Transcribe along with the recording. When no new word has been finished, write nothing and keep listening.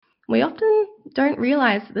we often don't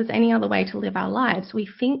realize that there's any other way to live our lives. We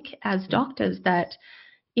think as doctors that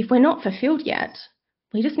if we're not fulfilled yet,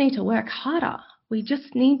 we just need to work harder. We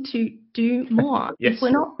just need to do more. Yes. If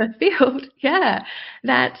we're not fulfilled,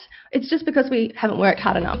 that it's just because we haven't worked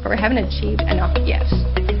hard enough or haven't achieved enough yet.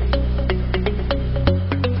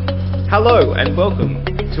 Hello and welcome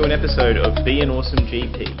to an episode of Be an Awesome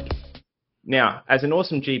GP. Now, as an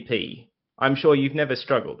awesome GP, I'm sure you've never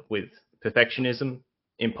struggled with perfectionism,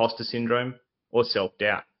 impostor syndrome, or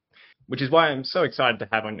self-doubt, which is why I'm so excited to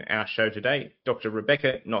have on our show today Dr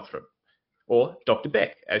Rebecca Nothrop, or Dr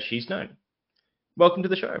Beck as she's known. Welcome to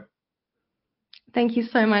the show. Thank you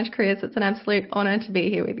so much, Chris. It's an absolute honour to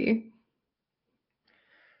be here with you.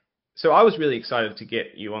 So I was really excited to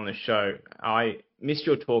get you on the show. I missed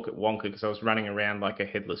your talk at Wonka because I was running around like a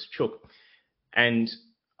headless chook. And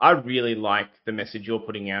I really like the message you're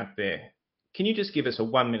putting out there. Can you just give us a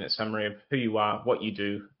 1-minute summary of who you are, what you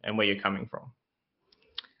do, and where you're coming from?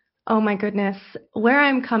 Oh my goodness. Where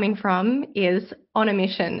I'm coming from is on a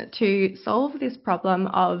mission to solve this problem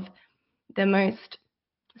of the most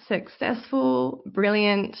successful,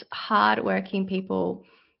 brilliant, hard-working people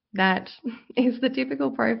that is the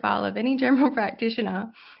typical profile of any general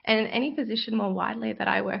practitioner and any physician more widely that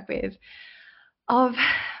I work with, of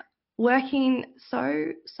working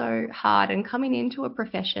so hard and coming into a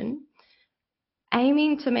profession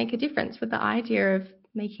aiming to make a difference with the idea of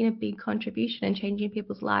making a big contribution and changing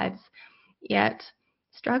people's lives, yet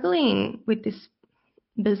struggling with this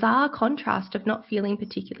bizarre contrast of not feeling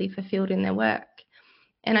particularly fulfilled in their work.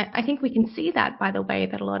 And I think we can see that by the way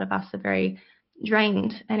that a lot of us are very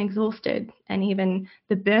drained and exhausted, and even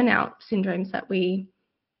the burnout syndromes that we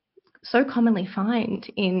so commonly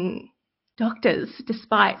find in doctors,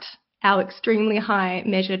 despite our extremely high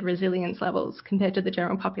measured resilience levels compared to the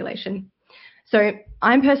general population. So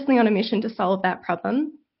I'm personally on a mission to solve that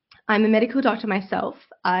problem. I'm a medical doctor myself.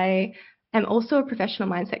 I am also a professional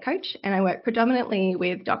mindset coach, and I work predominantly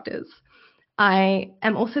with doctors. I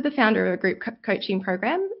am also the founder of a group coaching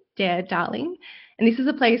program, Dare Darling, and this is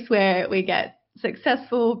a place where we get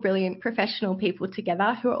successful, brilliant, professional people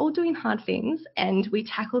together who are all doing hard things, and we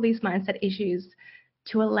tackle these mindset issues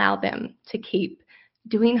to allow them to keep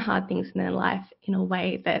doing hard things in their life in a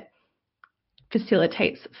way that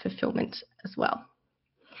facilitates fulfillment as well.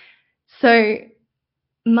 So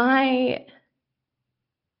I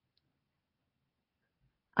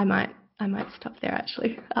might stop there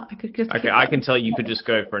actually. I could just Okay, I can tell you could just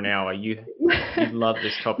go for an hour. You love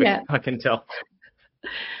this topic. Yeah. I can tell.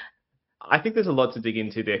 I think there's a lot to dig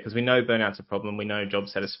into there because we know burnout's a problem. We know job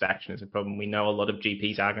satisfaction is a problem. We know a lot of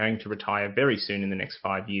GPs are going to retire very soon in the next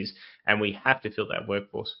 5 years, and we have to fill that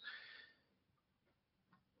workforce.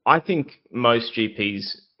 I think most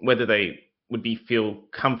GPs, whether they would feel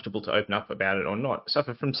comfortable to open up about it or not,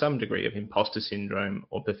 suffer from some degree of imposter syndrome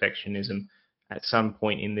or perfectionism at some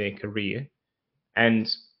point in their career. And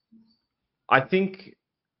I think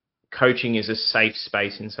coaching is a safe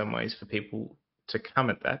space in some ways for people to come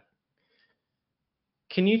at that.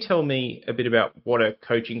 Can you tell me a bit about what a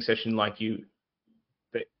coaching session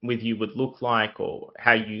with you would look like, or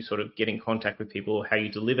how you sort of get in contact with people, or how you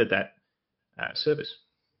deliver that service?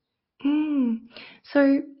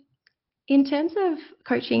 So in terms of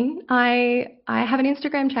coaching, I have an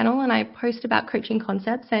Instagram channel and I post about coaching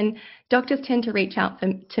concepts, and doctors tend to reach out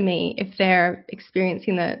to me if they're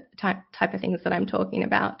experiencing the type of things that I'm talking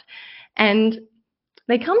about. And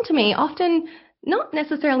they come to me often not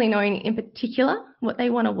necessarily knowing in particular what they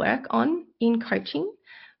want to work on in coaching,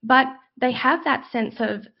 but they have that sense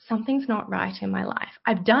of something's not right in my life.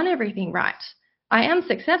 I've done everything right. I am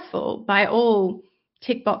successful by all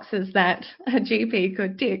tick boxes that a GP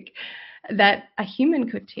could tick, that a human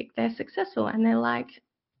could tick. They're successful, and they're like,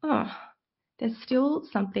 oh, there's still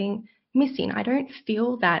something missing. I don't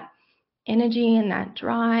feel that energy and that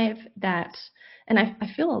drive, and I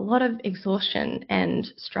feel a lot of exhaustion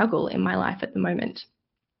and struggle in my life at the moment.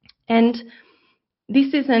 And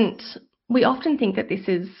we often think that this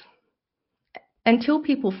is, until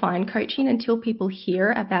people find coaching, until people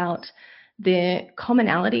hear about the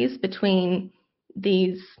commonalities between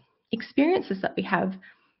these experiences that we have,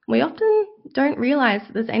 we often don't realize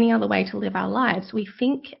that there's any other way to live our lives. We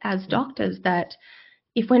think as doctors that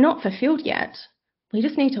if we're not fulfilled yet, we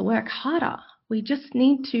just need to work harder. We just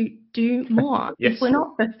need to do more. Yes. If we're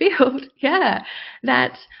not fulfilled,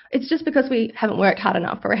 that it's just because we haven't worked hard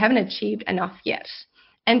enough or haven't achieved enough yet.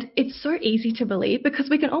 And it's so easy to believe because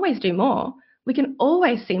we can always do more. We can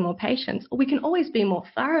always see more patients, or we can always be more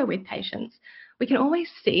thorough with patients. We can always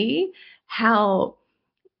see how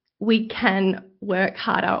we can work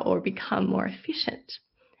harder or become more efficient.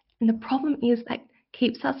 And the problem is that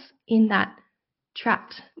keeps us in that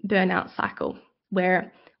trapped burnout cycle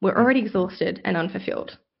where we're already exhausted and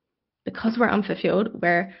unfulfilled. Because we're unfulfilled,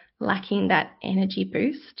 we're lacking that energy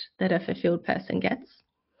boost that a fulfilled person gets.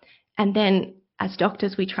 And then as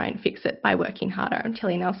doctors, we try and fix it by working harder and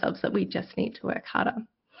telling ourselves that we just need to work harder.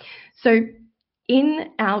 So in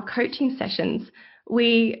our coaching sessions,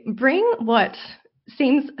 we bring what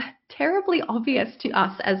seems terribly obvious to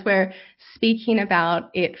us as we're speaking about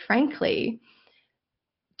it frankly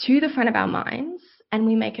to the front of our minds, and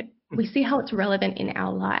we see how it's relevant in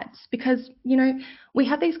our lives, because, we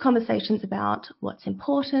have these conversations about what's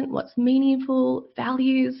important, what's meaningful,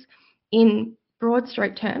 values in broad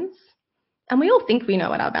stroke terms, and we all think we know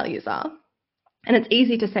what our values are. And it's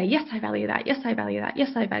easy to say, yes, I value that. Yes, I value that.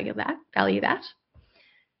 Yes, I value that.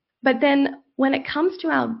 But then when it comes to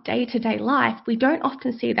our day-to-day life, we don't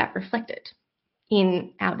often see that reflected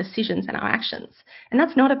in our decisions and our actions. And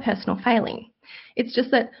that's not a personal failing. It's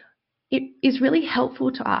just that it is really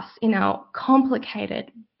helpful to us in our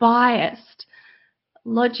complicated, biased,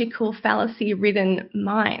 logical, fallacy-ridden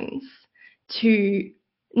minds to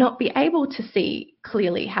not be able to see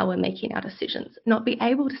clearly how we're making our decisions, not be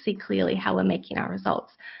able to see clearly how we're making our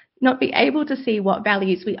results, not be able to see what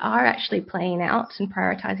values we are actually playing out and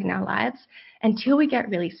prioritizing our lives until we get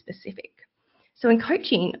really specific. So in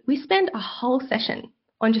coaching, we spend a whole session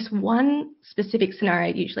on just one specific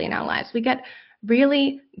scenario, usually in our lives. We get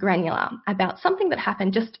really granular about something that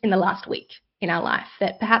happened just in the last week in our life,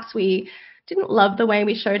 that perhaps we didn't love the way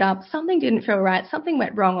we showed up, something didn't feel right, something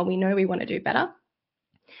went wrong, or we know we want to do better.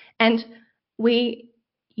 And we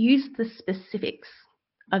use the specifics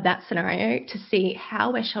of that scenario to see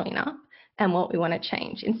how we're showing up and what we want to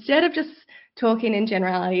change. Instead of just talking in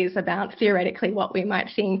generalities about theoretically what we might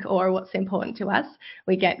think or what's important to us,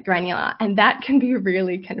 we get granular, and that can be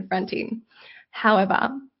really confronting. However,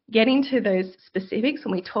 getting to those specifics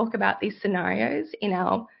when we talk about these scenarios in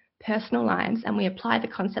our personal lives and we apply the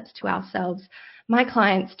concepts to ourselves, my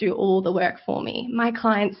clients do all the work for me. My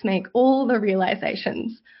clients make all the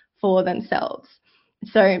realizations for themselves.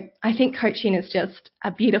 So I think coaching is just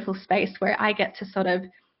a beautiful space where I get to sort of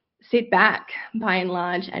sit back by and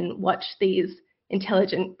large and watch these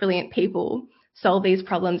intelligent, brilliant people solve these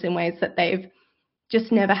problems in ways that they've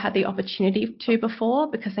just never had the opportunity to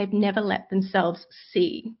before, because they've never let themselves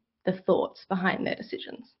see the thoughts behind their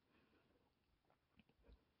decisions.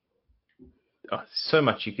 Oh, so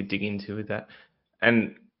much you could dig into with that.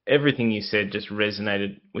 And everything you said just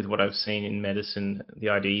resonated with what I've seen in medicine. The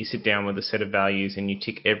idea you sit down with a set of values and you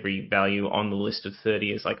tick every value on the list of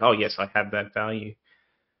 30 as like, oh yes, I have that value.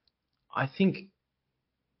 I think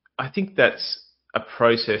that's a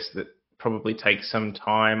process that probably takes some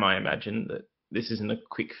time. I imagine that this isn't a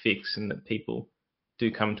quick fix and that people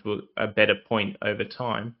do come to a better point over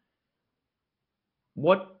time.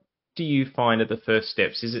 What do you find are the first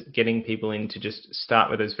steps? Is it getting people in to just start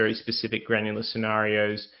with those very specific granular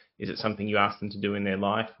scenarios? Is it something you ask them to do in their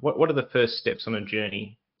life? What are the first steps on a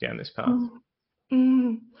journey down this path?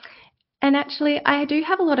 And actually, I do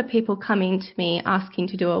have a lot of people coming to me asking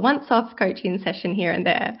to do a once-off coaching session here and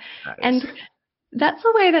there. And that's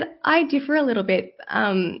a way that I differ a little bit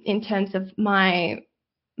in terms of my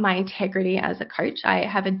integrity as a coach. I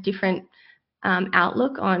have a different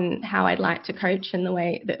outlook on how I'd like to coach and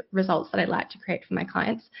the results that I'd like to create for my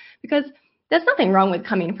clients, because there's nothing wrong with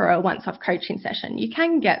coming for a once-off coaching session. You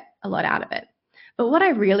can get a lot out of it. But what I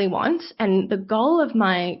really want, and the goal of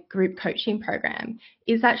my group coaching program,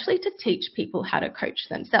 is actually to teach people how to coach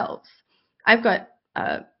themselves. I've got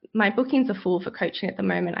my bookings are full for coaching at the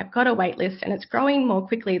moment. I've got a wait list and it's growing more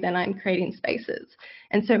quickly than I'm creating spaces.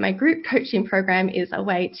 And so my group coaching program is a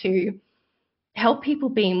way to help people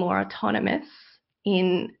be more autonomous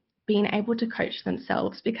in being able to coach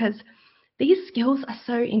themselves, because these skills are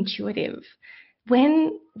so intuitive.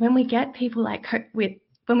 When we get people like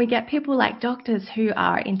doctors who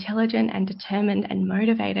are intelligent and determined and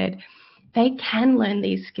motivated, they can learn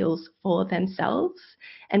these skills for themselves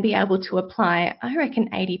and be able to apply, I reckon,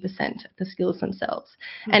 80% of the skills themselves.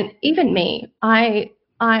 And even me, I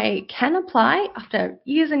can apply, after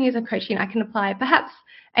years and years of coaching, I can apply perhaps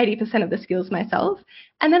 80% of the skills myself,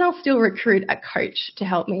 and then I'll still recruit a coach to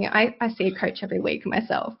help me. I see a coach every week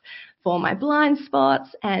myself for my blind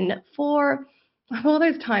spots and for all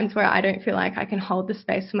those times where I don't feel like I can hold the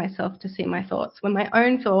space for myself to see my thoughts, when my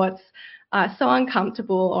own thoughts are so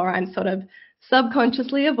uncomfortable or I'm sort of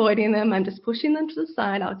subconsciously avoiding them. I'm just pushing them to the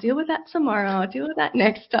side. I'll deal with that tomorrow. I'll deal with that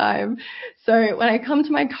next time. So when I come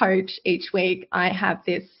to my coach each week, I have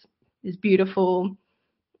this beautiful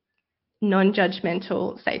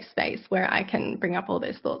non-judgmental, safe space where I can bring up all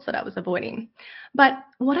those thoughts that I was avoiding. But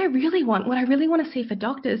what I really want to see for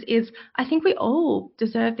doctors is, I think we all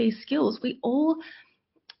deserve these skills.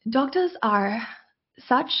 Doctors are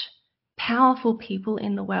such powerful people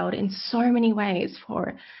in the world in so many ways,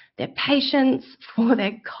 for their patients, for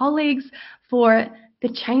their colleagues, for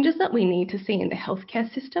the changes that we need to see in the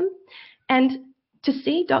healthcare system. And to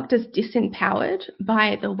see doctors disempowered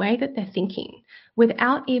by the way that they're thinking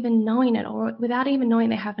without even knowing it, or without even knowing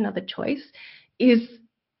they have another choice, is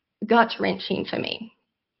gut-wrenching for me.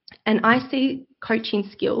 And I see coaching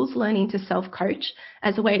skills, learning to self-coach,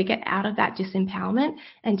 as a way to get out of that disempowerment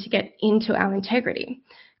and to get into our integrity.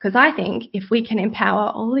 Because I think if we can empower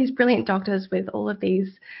all these brilliant doctors with all of this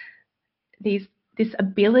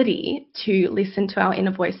ability to listen to our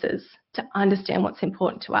inner voices, to understand what's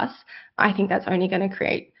important to us, I think that's only going to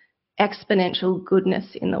create exponential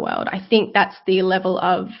goodness in the world. I think that's the level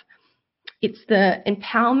of, it's the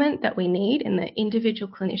empowerment that we need in the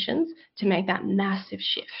individual clinicians to make that massive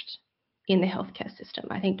shift in the healthcare system.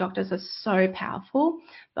 I think doctors are so powerful,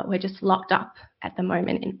 but we're just locked up at the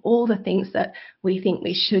moment in all the things that we think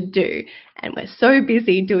we should do. And we're so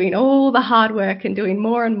busy doing all the hard work and doing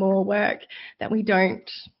more and more work that we don't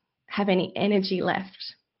have any energy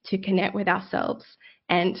left to connect with ourselves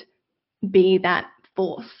and be that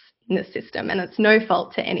force in the system. And it's no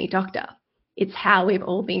fault to any doctor. It's how we've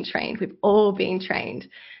all been trained. We've all been trained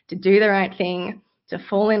to do the right thing, to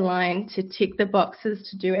fall in line, to tick the boxes,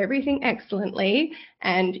 to do everything excellently.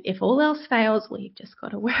 And if all else fails, we've just got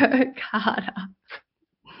to work harder.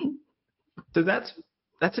 So that's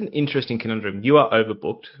an interesting conundrum. You are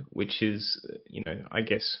overbooked, which is, I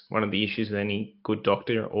guess one of the issues with any good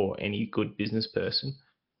doctor or any good business person.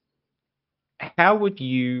 How would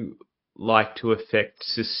you like to affect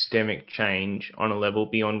systemic change on a level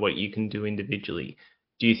beyond what you can do individually?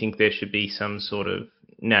 Do you think there should be some sort of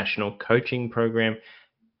national coaching program?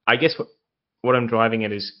 I guess what I'm driving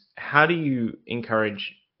at is, how do you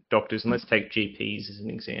encourage doctors, and let's take GPs as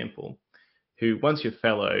an example, who once you're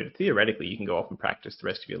fellowed, theoretically you can go off and practice the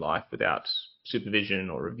rest of your life without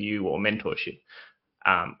supervision or review or mentorship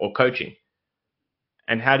or coaching.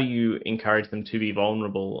 And how do you encourage them to be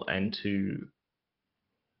vulnerable and to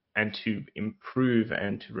improve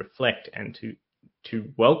and to reflect and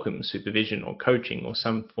to welcome supervision or coaching or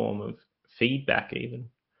some form of feedback even?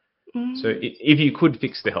 So if you could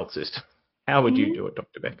fix the health system, how would you do it,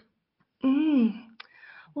 Dr. Beck?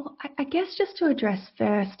 Well, I guess just to address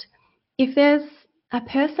first, if there's a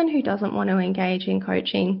person who doesn't want to engage in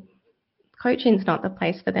coaching, coaching's not the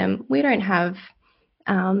place for them. We don't have,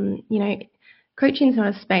 coaching's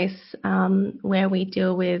not a space where we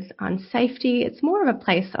deal with unsafety. It's more of a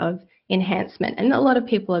place of enhancement. And a lot of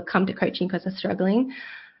people have come to coaching because they're struggling.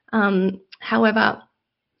 However,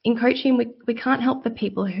 in coaching, we can't help the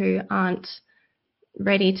people who aren't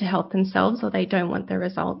ready to help themselves, or they don't want the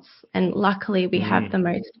results. And luckily, we have the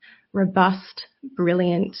most robust,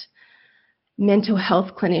 brilliant mental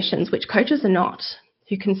health clinicians, which coaches are not,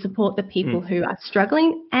 who can support the people who are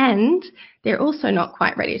struggling, and they're also not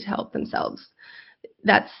quite ready to help themselves.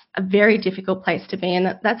 That's a very difficult place to be,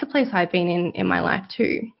 and that's a place I've been in my life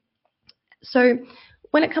too. So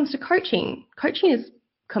when it comes to coaching is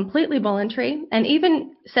completely voluntary, and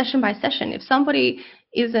even session by session, if somebody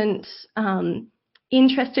isn't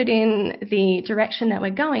interested in the direction that we're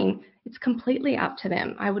going, it's completely up to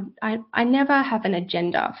them. I never have an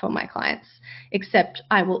agenda for my clients, except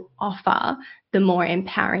I will offer the more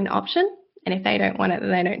empowering option, and if they don't want it, then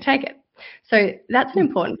they don't take it. So that's an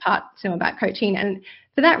important part to know about coaching, and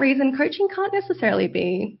for that reason, coaching can't necessarily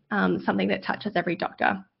be something that touches every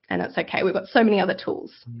doctor, and it's okay. We've got so many other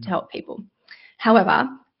tools to help people. However,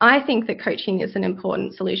 I think that coaching is an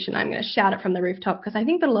important solution. I'm going to shout it from the rooftop because I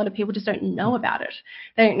think that a lot of people just don't know about it.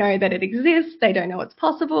 They don't know that it exists. They don't know it's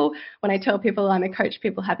possible. When I tell people I'm a coach,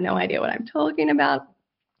 people have no idea what I'm talking about.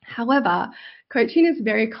 However, coaching is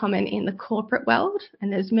very common in the corporate world,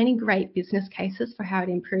 and there's many great business cases for how it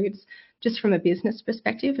improves just from a business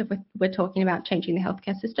perspective. If we're talking about changing the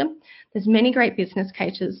healthcare system, there's many great business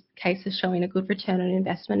cases showing a good return on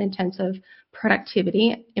investment in terms of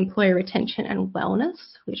productivity, employee retention, and wellness,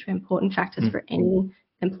 which are important factors for any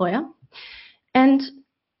employer. And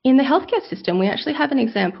in the healthcare system, we actually have an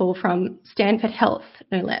example from Stanford Health,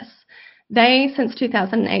 no less. They, since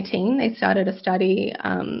 2018, they started a study,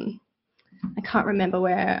 I can't remember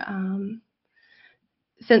where,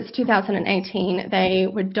 since 2018, they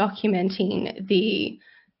were documenting the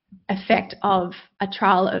effect of a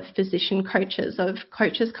trial of physician coaches, of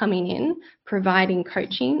coaches coming in, providing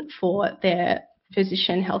coaching for their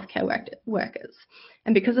physician healthcare workers.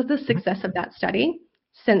 And because of the success of that study,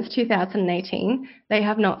 since 2018, they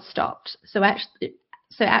have not stopped. So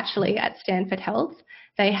actually at Stanford Health,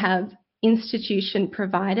 they have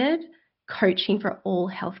institution-provided coaching for all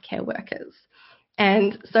healthcare workers.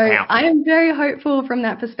 And so Wow. I am very hopeful from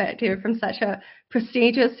that perspective, from such a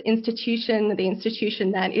prestigious institution, the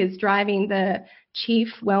institution that is driving the Chief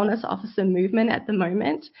Wellness Officer movement at the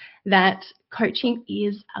moment, that coaching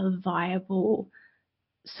is a viable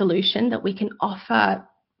solution that we can offer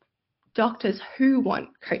doctors who want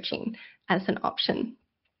coaching as an option.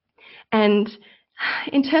 And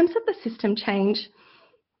in terms of the system change,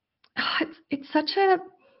 it's such a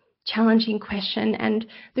challenging question, and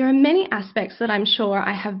there are many aspects that I'm sure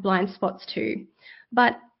I have blind spots to.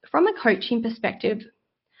 But from a coaching perspective,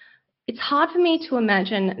 it's hard for me to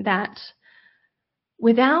imagine that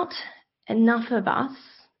without enough of us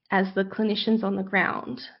as the clinicians on the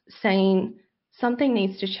ground saying something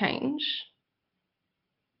needs to change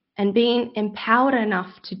and being empowered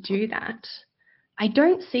enough to do that, I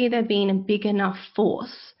don't see there being a big enough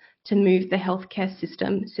force to move the healthcare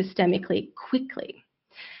system systemically quickly.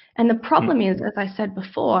 And the problem is, as I said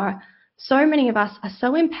before, so many of us are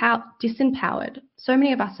so disempowered. So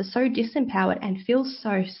many of us are so disempowered and feel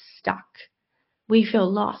so stuck. We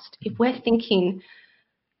feel lost. If we're thinking,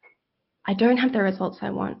 I don't have the results I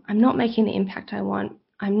want, I'm not making the impact I want,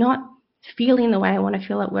 I'm not feeling the way I want to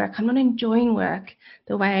feel at work, I'm not enjoying work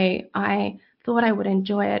the way I thought I would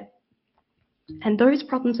enjoy it, and those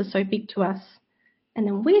problems are so big to us, and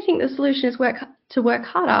then we think the solution is to work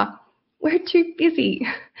harder, we're too busy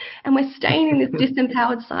and we're staying in this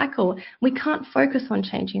disempowered cycle. We can't focus on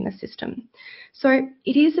changing the system. So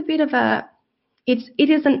it is a bit of it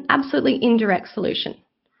is an absolutely indirect solution.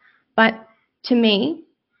 But to me,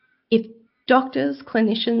 if doctors,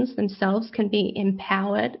 clinicians themselves can be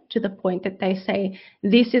empowered to the point that they say,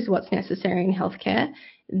 this is what's necessary in healthcare,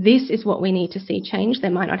 this is what we need to see change. They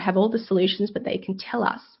might not have all the solutions, but they can tell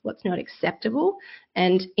us what's not acceptable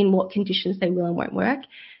and in what conditions they will and won't work.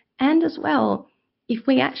 And as well, if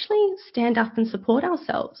we actually stand up and support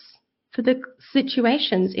ourselves for the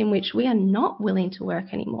situations in which we are not willing to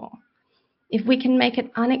work anymore, if we can make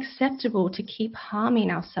it unacceptable to keep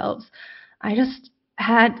harming ourselves. I just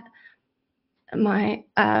had my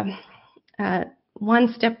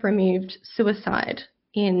one step removed suicide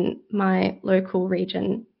in my local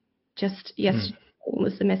region just yesterday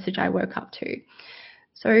was the message I woke up to.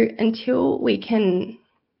 So until we can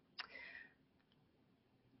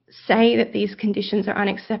say that these conditions are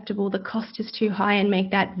unacceptable, the cost is too high, and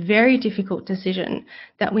make that very difficult decision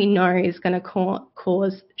that we know is going to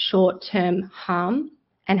cause short-term harm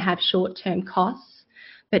and have short-term costs,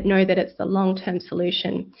 but know that it's the long-term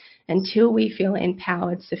solution. Until we feel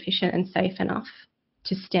empowered, sufficient and safe enough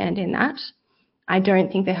to stand in that, I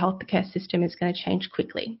don't think the healthcare system is going to change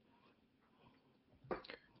quickly.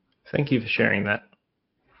 Thank you for sharing that.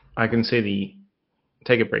 I can see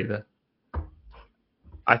take a breather.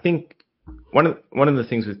 I think one of the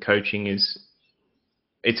things with coaching is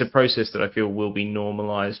it's a process that I feel will be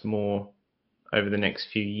normalized more over the next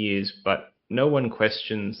few years, but no one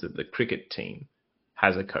questions that the cricket team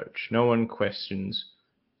has a coach. No one questions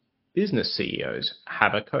business CEOs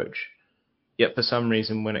have a coach. Yet for some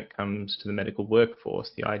reason, when it comes to the medical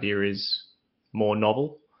workforce, the idea is more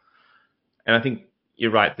novel. And I think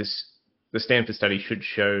you're right, the Stanford study should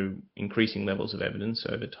show increasing levels of evidence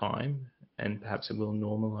over time, and perhaps it will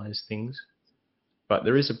normalize things. But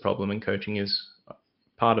there is a problem, and coaching is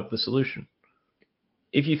part of the solution.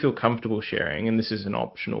 If you feel comfortable sharing, and this is an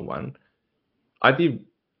optional one, I'd be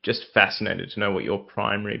just fascinated to know what your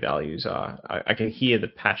primary values are. I can hear the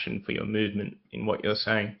passion for your movement in what you're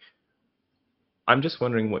saying. I'm just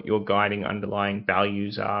wondering what your guiding underlying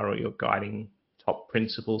values are, or your guiding top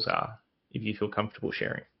principles are, if you feel comfortable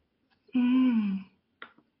sharing.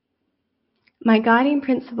 My guiding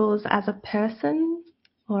principles as a person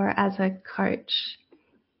or as a coach?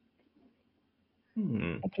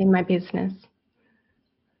 Like in my business.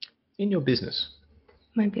 In your business.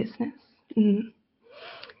 My business. So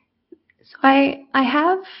I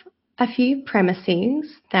have a few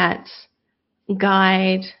premises that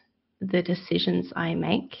guide the decisions I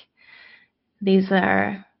make. These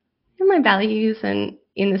are my values, and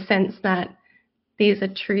in the sense that these are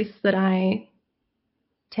truths that I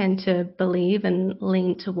tend to believe and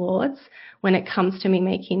lean towards when it comes to me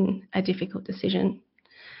making a difficult decision.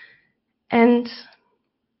 And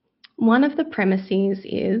one of the premises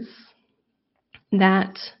is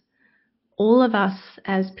that all of us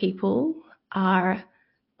as people are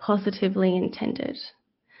positively intended.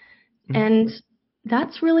 And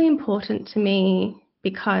that's really important to me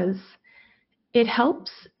because it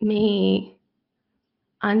helps me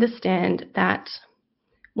understand that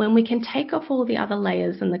when we can take off all the other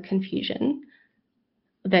layers and the confusion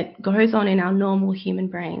that goes on in our normal human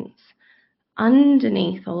brains,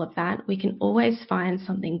 underneath all of that, we can always find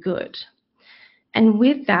something good. And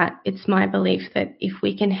with that, it's my belief that if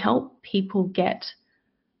we can help people get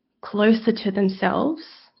closer to themselves,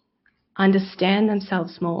 understand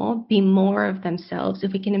themselves more, be more of themselves,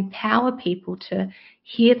 if we can empower people to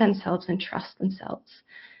hear themselves and trust themselves,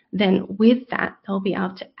 then with that, they'll be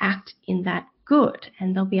able to act in that good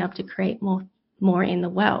and they'll be able to create more in the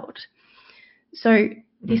world. So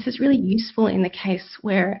this is really useful in the case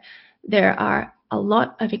where there are a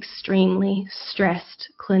lot of extremely stressed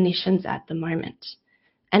clinicians at the moment.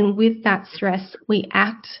 And with that stress, we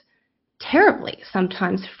act terribly,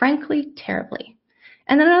 sometimes, frankly, terribly.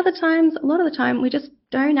 And then other times, a lot of the time, we just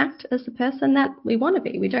don't act as the person that we want to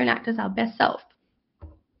be. We don't act as our best self.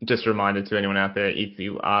 Just a reminder to anyone out there, if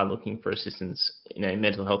you are looking for assistance in a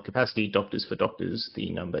mental health capacity, Doctors for Doctors, the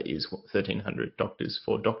number is 1300 Doctors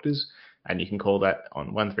for Doctors, and you can call that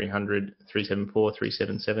on 1300 374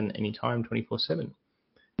 377 anytime, 24/7.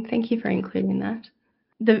 Thank you for including that.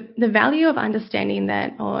 The value of understanding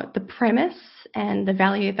that, or the premise and the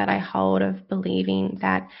value that I hold of believing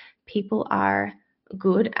that people are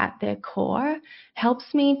good at their core,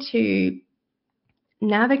 helps me to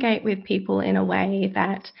navigate with people in a way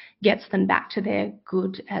that gets them back to their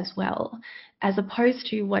good as well, as opposed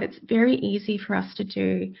to what it's very easy for us to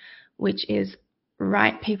do, which is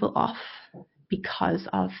write people off because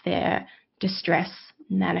of their distress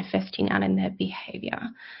manifesting out in their behavior.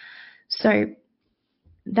 So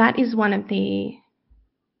that is one of the...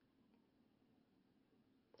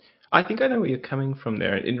 I think I know where you're coming from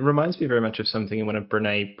there. It reminds me very much of something in one of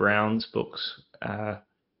Brene Brown's books.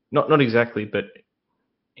 Not exactly, but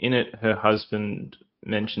in it, her husband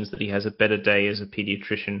mentions that he has a better day as a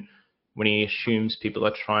pediatrician when he assumes people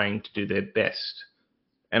are trying to do their best.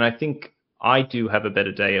 And I think I do have a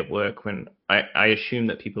better day at work when I assume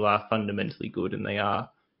that people are fundamentally good and they are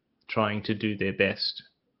trying to do their best.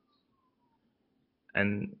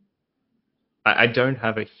 And I don't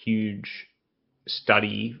have a huge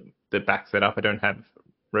study that backs that up. I don't have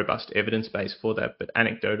robust evidence base for that, but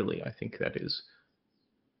anecdotally, I think that is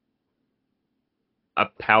a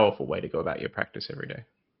powerful way to go about your practice every day.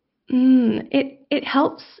 It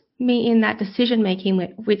helps me in that decision making,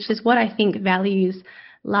 which is what I think values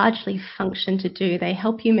largely function to do. They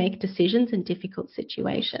help you make decisions in difficult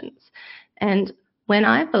situations. And when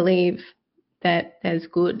I believe that there's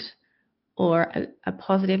good or a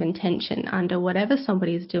positive intention under whatever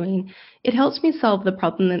somebody is doing, it helps me solve the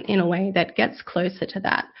problem in a way that gets closer to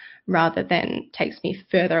that rather than takes me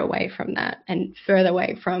further away from that and further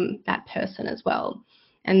away from that person as well.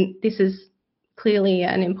 And this is clearly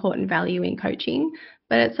an important value in coaching,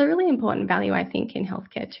 but it's a really important value, I think, in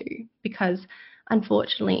healthcare too, because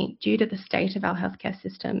unfortunately, due to the state of our healthcare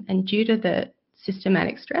system and due to the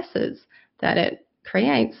systematic stresses that it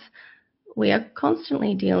creates, we are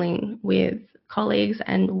constantly dealing with colleagues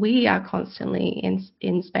and we are constantly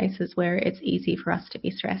in spaces where it's easy for us to be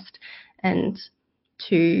stressed. And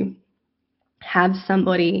to have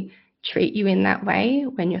somebody treat you in that way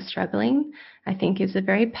when you're struggling, I think is a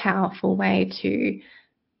very powerful way to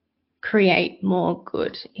create more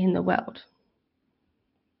good in the world.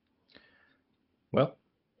 Well,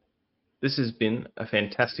 this has been a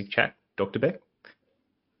fantastic chat, Dr. Beck.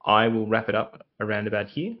 I will wrap it up around about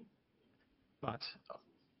here. But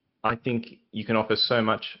I think you can offer so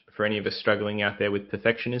much for any of us struggling out there with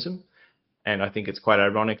perfectionism. And I think it's quite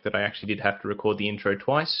ironic that I actually did have to record the intro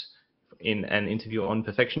twice in an interview on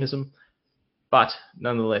perfectionism. But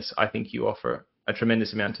nonetheless, I think you offer a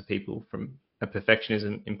tremendous amount to people from a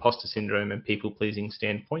perfectionism, imposter syndrome, and people-pleasing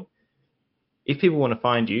standpoint. If people want to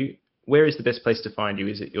find you, where is the best place to find you?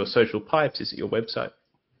 Is it your social pipes? Is it your website?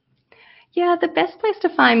 Yeah, the best place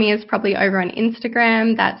to find me is probably over on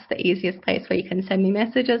Instagram. That's the easiest place where you can send me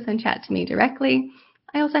messages and chat to me directly.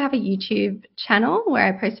 I also have a YouTube channel where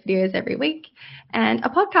I post videos every week and a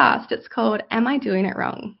podcast. It's called Am I Doing It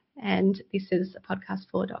Wrong? And this is a podcast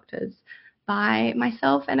for doctors by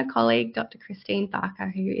myself and a colleague, Dr. Christine Barker,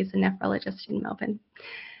 who is a nephrologist in Melbourne.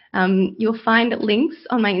 You'll find links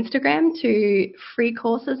on my Instagram to free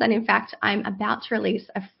courses. And in fact, I'm about to release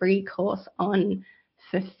a free course on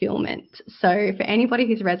fulfillment. So for anybody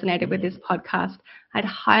who's resonated with this podcast, I'd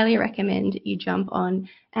highly recommend you jump on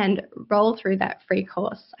and roll through that free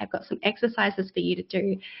course. I've got some exercises for you to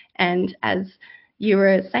do. And as you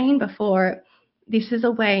were saying before, this is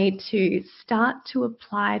a way to start to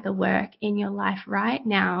apply the work in your life right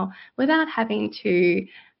now without having to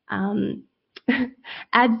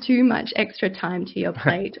add too much extra time to your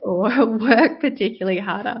plate or work particularly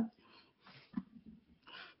harder.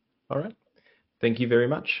 All right. Thank you very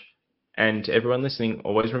much. And to everyone listening,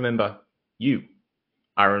 always remember, you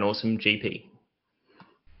are an awesome GP.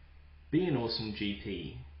 Be an Awesome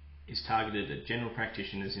GP is targeted at general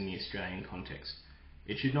practitioners in the Australian context.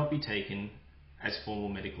 It should not be taken as formal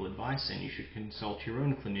medical advice, and you should consult your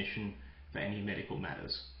own clinician for any medical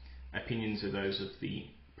matters. Opinions are those of the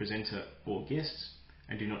presenter or guests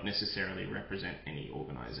and do not necessarily represent any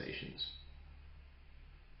organisations.